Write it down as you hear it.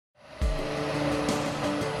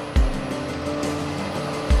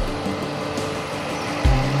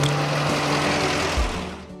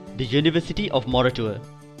University of Moratuwa,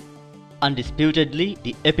 undisputedly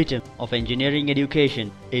the epitome of engineering education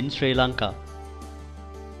in Sri Lanka.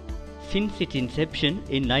 Since its inception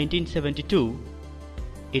in 1972,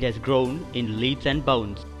 it has grown in leaps and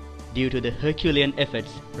bounds due to the Herculean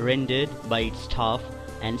efforts rendered by its staff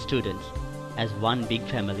and students as one big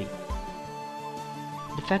family.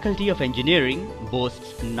 The Faculty of Engineering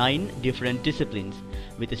boasts 9 different disciplines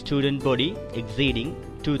with a student body exceeding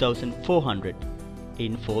 2,400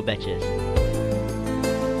 in 4 batches.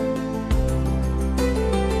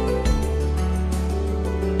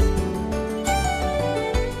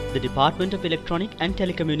 The Department of Electronic and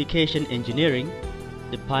Telecommunication Engineering,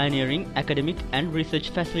 the pioneering academic and research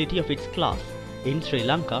facility of its class in Sri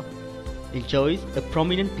Lanka, enjoys a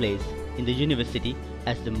prominent place in the university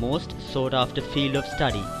as the most sought-after field of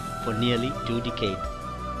study for nearly 2 decades.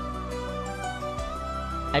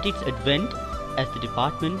 At its advent as the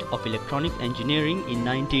Department of Electronic Engineering in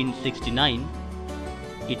 1969,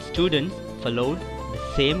 its students followed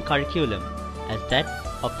the same curriculum as that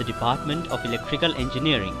of the Department of Electrical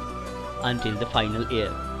Engineering until the final year.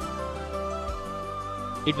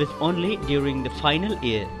 It was only during the final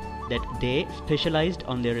year that they specialized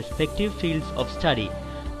on their respective fields of study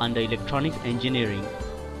under electronic engineering.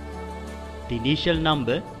 The initial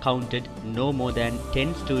number counted no more than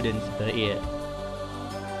 10 students per year.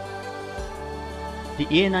 The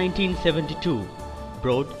year 1972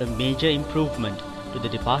 brought a major improvement to the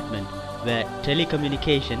department, where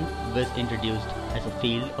telecommunication was introduced as a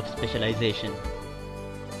field of specialization.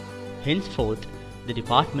 Henceforth, the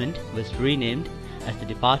department was renamed as the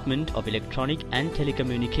Department of Electronic and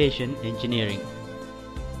Telecommunication Engineering.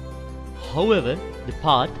 However, the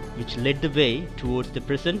path which led the way towards the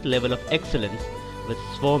present level of excellence was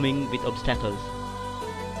swarming with obstacles.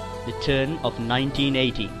 The turn of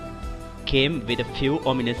 1980 came with a few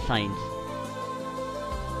ominous signs.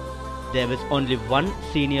 There was only one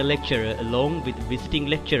senior lecturer along with visiting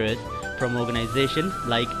lecturers from organizations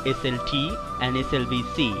like SLT and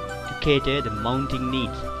SLBC to cater the mounting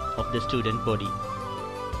needs of the student body.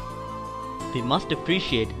 We must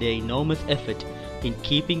appreciate their enormous effort in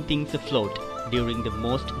keeping things afloat during the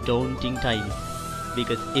most daunting times,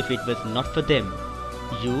 because if it was not for them,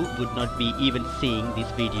 you would not be even seeing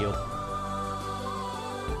this video.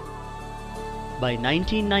 By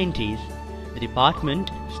 1990s, the department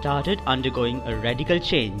started undergoing a radical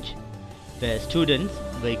change, where students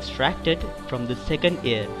were extracted from the second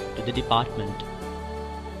year to the department.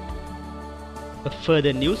 A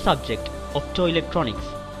further new subject, optoelectronics,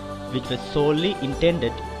 which was solely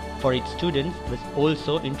intended for its students, was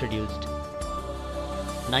also introduced.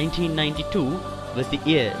 1992 was the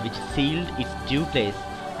year which sealed its due place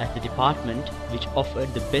as the department which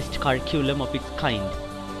offered the best curriculum of its kind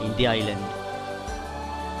in the island.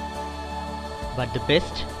 But the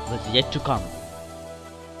best was yet to come.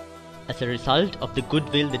 As a result of the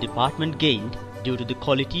goodwill the department gained due to the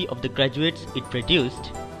quality of the graduates it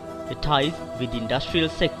produced, the ties with the industrial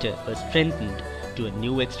sector were strengthened to a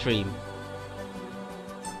new extreme.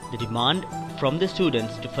 The demand from the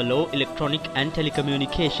students to follow electronic and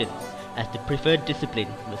telecommunication as the preferred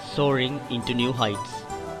discipline was soaring into new heights.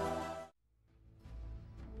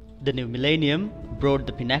 The new millennium brought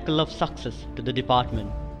the pinnacle of success to the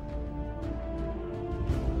department.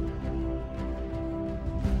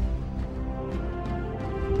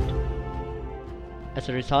 As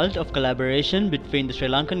a result of collaboration between the Sri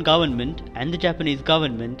Lankan government and the Japanese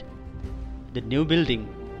government, the new building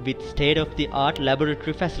with state-of-the-art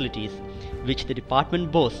laboratory facilities, which the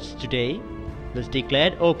department boasts today, was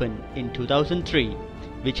declared open in 2003,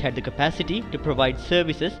 which had the capacity to provide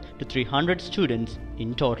services to 300 students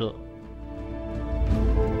in total.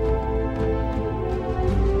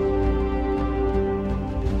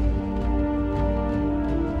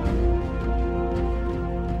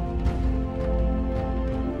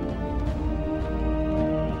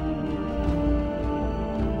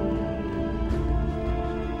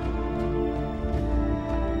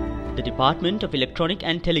 The Department of Electronic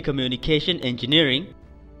and Telecommunication Engineering,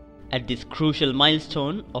 at this crucial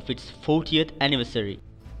milestone of its 40th anniversary,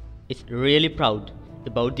 is really proud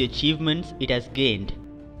about the achievements it has gained,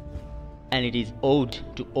 and it is owed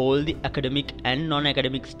to all the academic and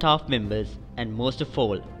non-academic staff members, and most of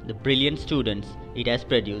all, the brilliant students it has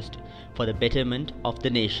produced for the betterment of the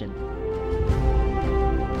nation.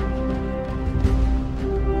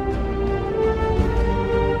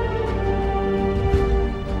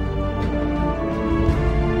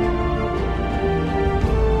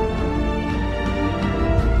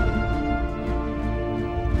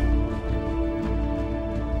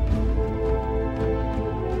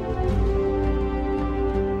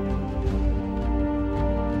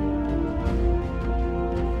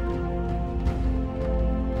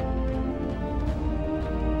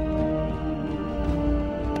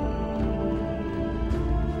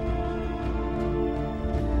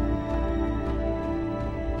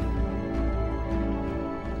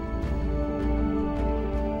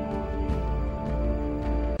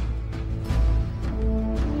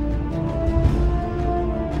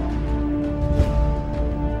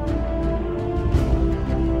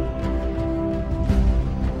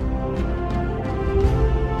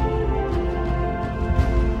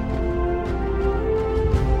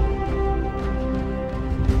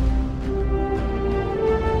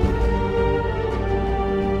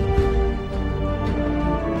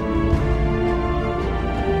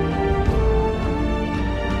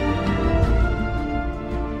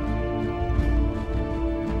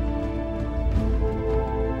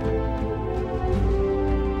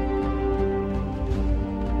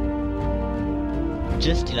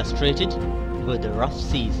 just illustrated were the rough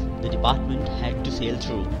seas the department had to sail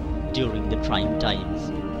through during the trying times.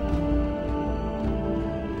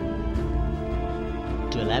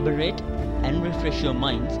 To elaborate and refresh your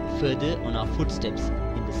minds further on our footsteps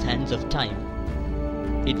in the sands of time,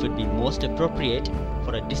 it would be most appropriate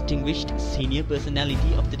for a distinguished senior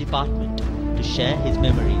personality of the department to share his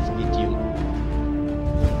memories with you.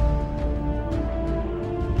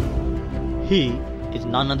 He is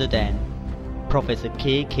none other than Professor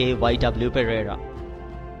K.K.Y.W. Pereira,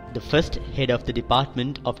 the first head of the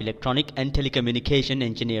Department of Electronic and Telecommunication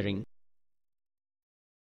Engineering.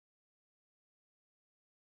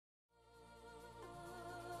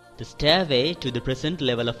 The stairway to the present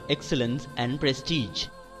level of excellence and prestige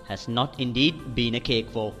has not indeed been a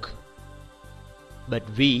cakewalk. But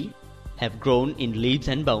we have grown in leaps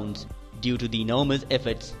and bounds due to the enormous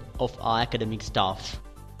efforts of our academic staff.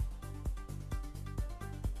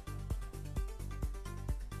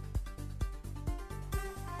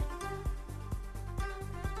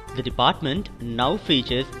 The department now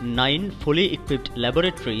features 9 fully equipped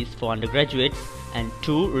laboratories for undergraduates and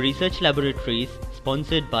 2 research laboratories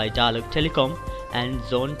sponsored by Dialog Telecom and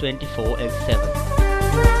Zone 24L7.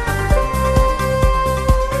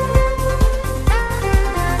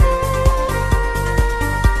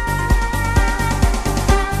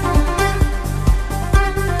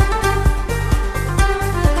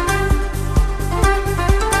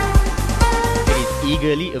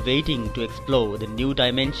 Eagerly awaiting to explore the new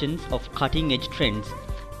dimensions of cutting-edge trends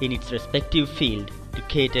in its respective field to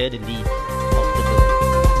cater the needs of the world.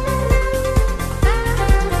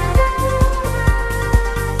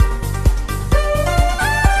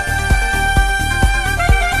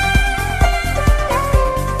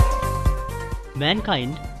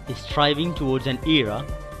 Mankind is striving towards an era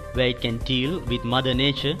where it can deal with Mother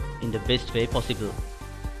Nature in the best way possible.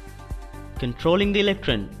 Controlling the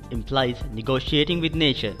electron implies negotiating with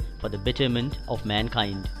nature for the betterment of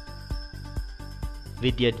mankind.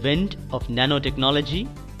 With the advent of nanotechnology,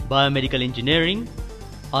 biomedical engineering,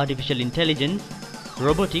 artificial intelligence,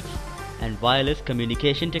 robotics, and wireless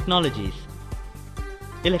communication technologies,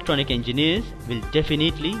 electronic engineers will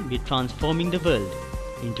definitely be transforming the world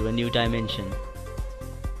into a new dimension.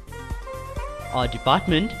 Our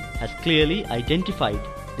department has clearly identified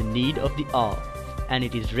the need of the hour, and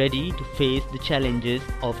it is ready to face the challenges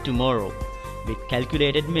of tomorrow with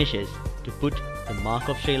calculated measures to put the mark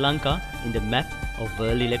of Sri Lanka in the map of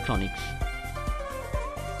world electronics.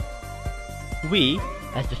 We,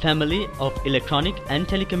 as the family of electronic and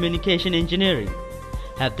telecommunication engineering,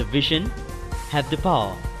 have the vision, have the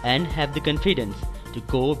power, and have the confidence to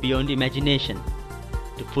go beyond imagination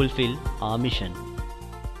to fulfill our mission.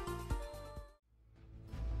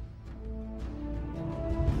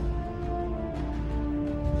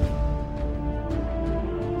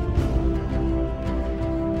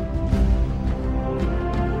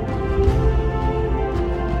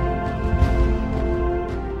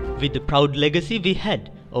 With the proud legacy we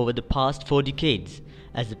had over the past 4 decades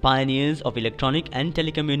as the pioneers of electronic and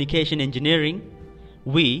telecommunication engineering,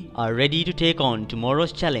 we are ready to take on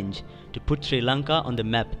tomorrow's challenge to put Sri Lanka on the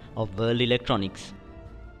map of world electronics.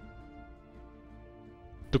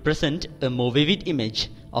 To present a more vivid image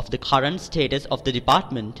of the current status of the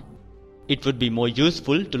department, it would be more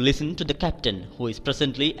useful to listen to the captain who is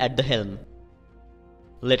presently at the helm.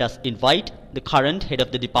 Let us invite the current head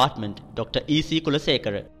of the department, Dr. E.C.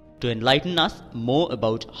 Kulasekara, to enlighten us more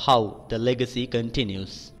about how the legacy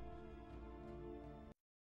continues.